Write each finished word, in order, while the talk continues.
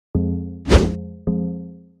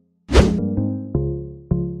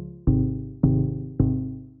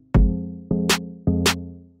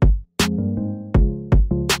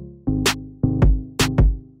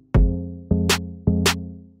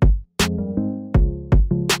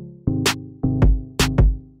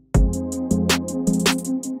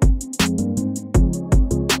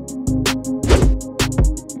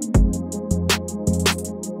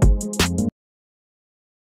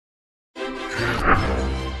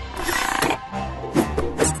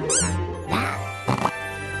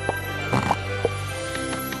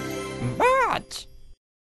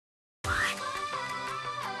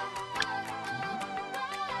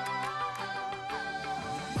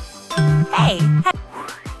Hey!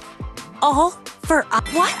 All for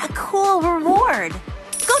what a cool reward!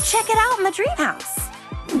 Go check it out in the dream house.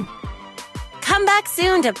 Come back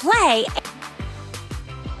soon to play.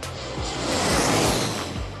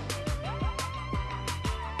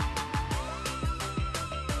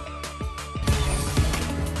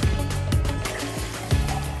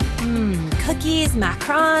 Cookies,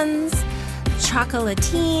 macarons,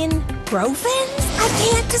 chocolatine, brofins? I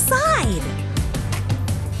can't decide.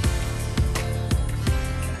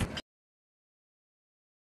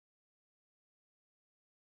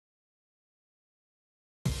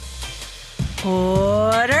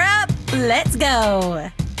 Order up! Let's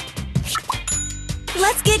go!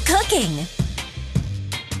 Let's get cooking!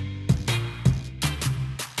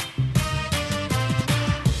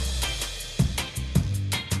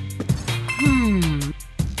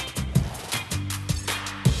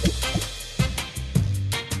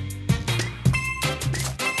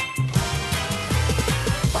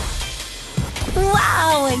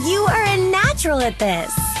 Wow! You are a natural at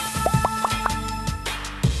this!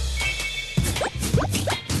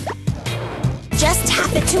 Just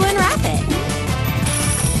tap it to unwrap it.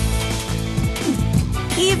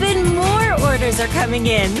 Even more orders are coming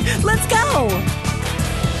in. Let's go!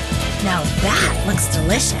 Now that looks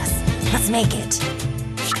delicious. Let's make it.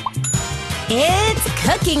 It's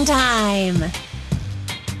cooking time!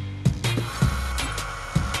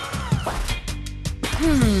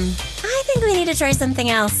 I think we need to try something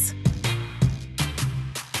else.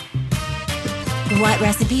 What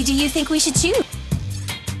recipe do you think we should choose?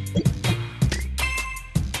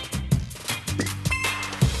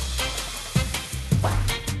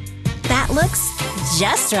 That looks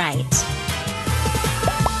just right.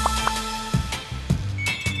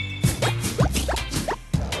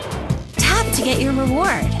 Tap to get your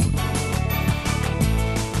reward.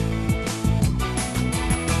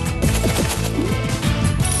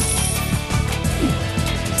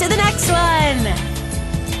 To the next one!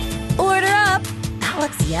 Order up! That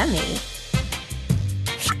looks yummy.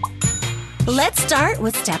 Let's start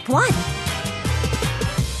with step 1.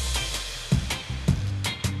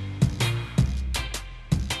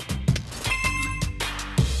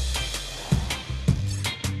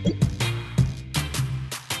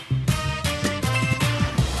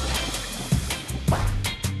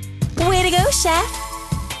 Way to go, chef!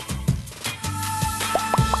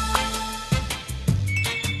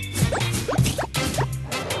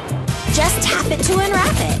 Just tap it to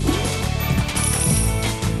unwrap it.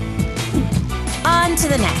 On to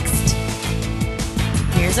the next.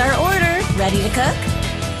 Here's our order. Ready to cook?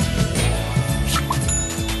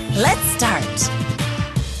 Let's start.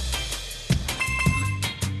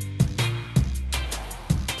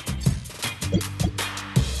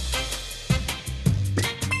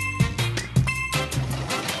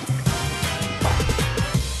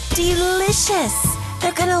 Delicious!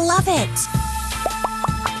 They're gonna love it.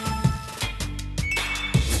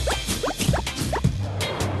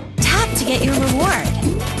 To get your reward.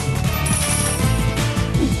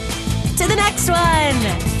 To the next one!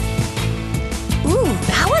 Ooh,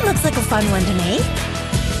 that one looks like a fun one to make.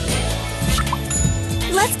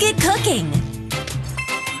 Let's get cooking!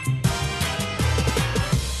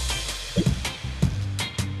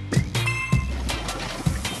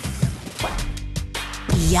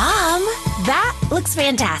 Yum! That looks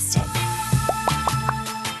fantastic.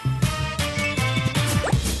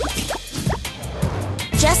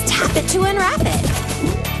 Just tap it to unwrap it.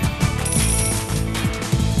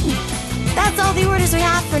 That's all the orders we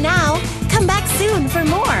have for now. Come back soon for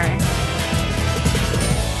more.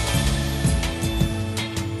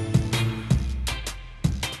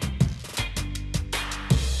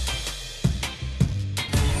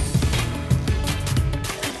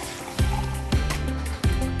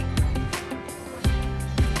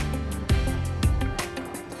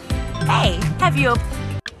 Hey, have you...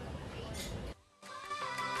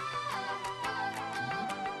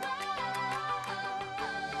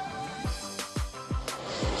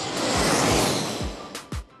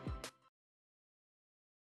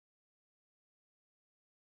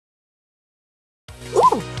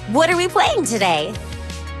 What are we playing today?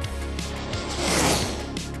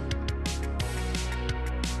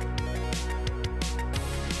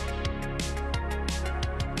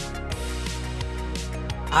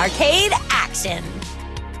 Arcade action!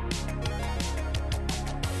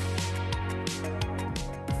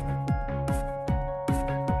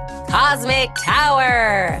 Cosmic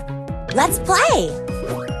Tower! Let's play!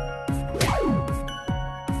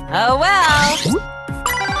 Oh well!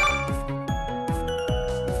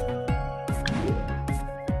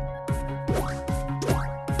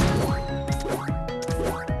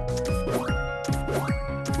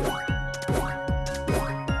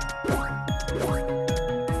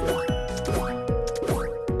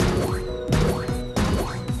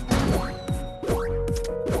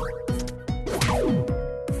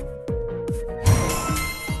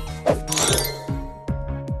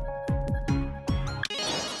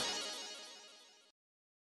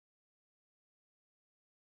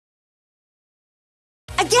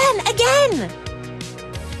 in!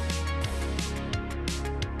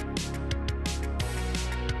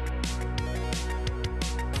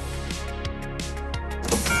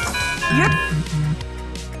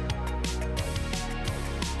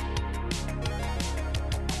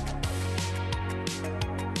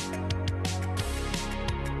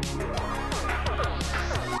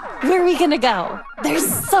 Where are we gonna go? There's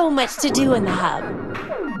so much to do in the hub.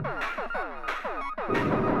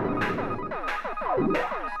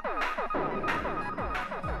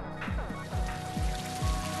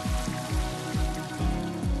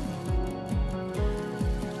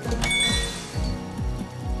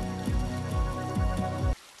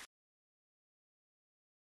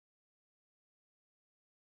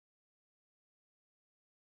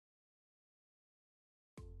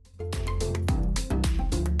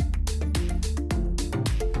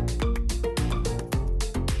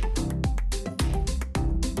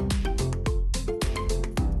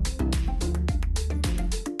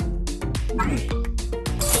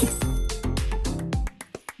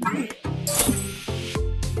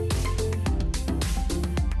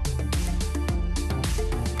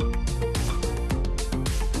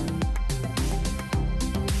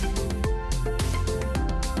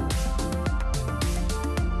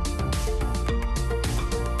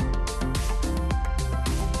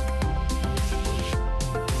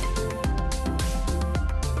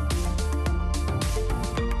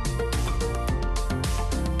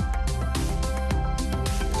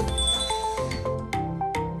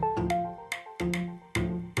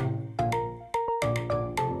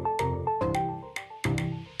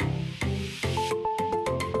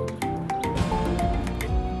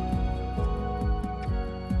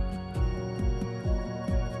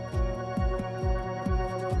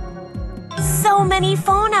 So many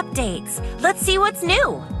phone updates. Let's see what's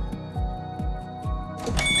new.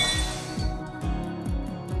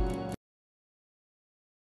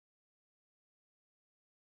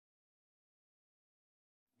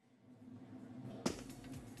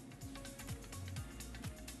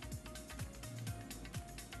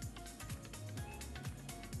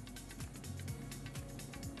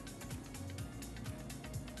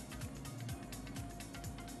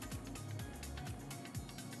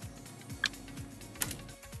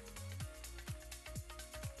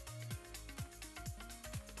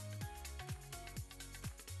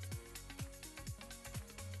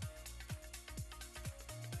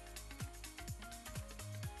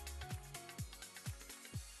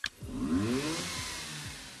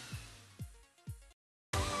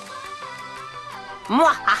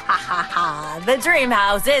 Mwahahaha! The dream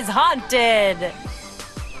house is haunted!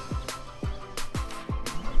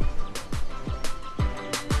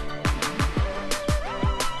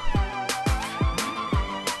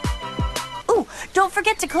 Ooh, don't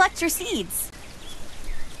forget to collect your seeds.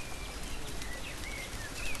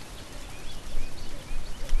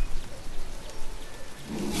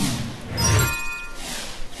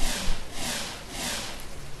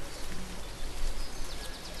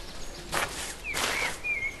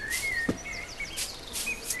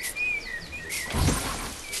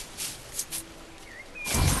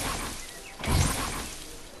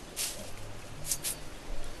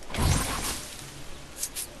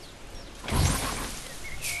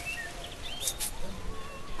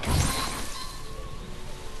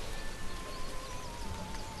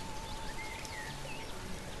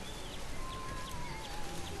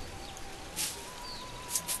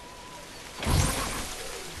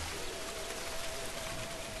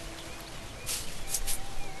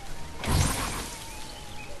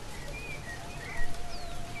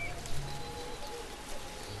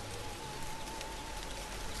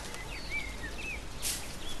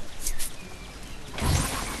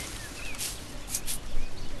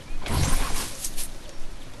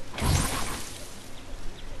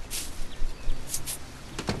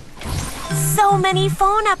 So many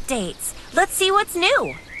phone updates. Let's see what's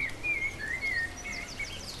new.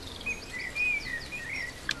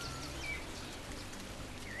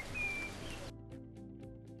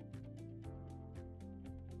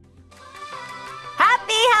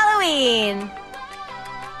 Happy Halloween!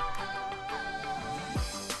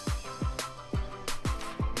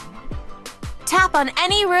 Tap on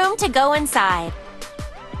any room to go inside.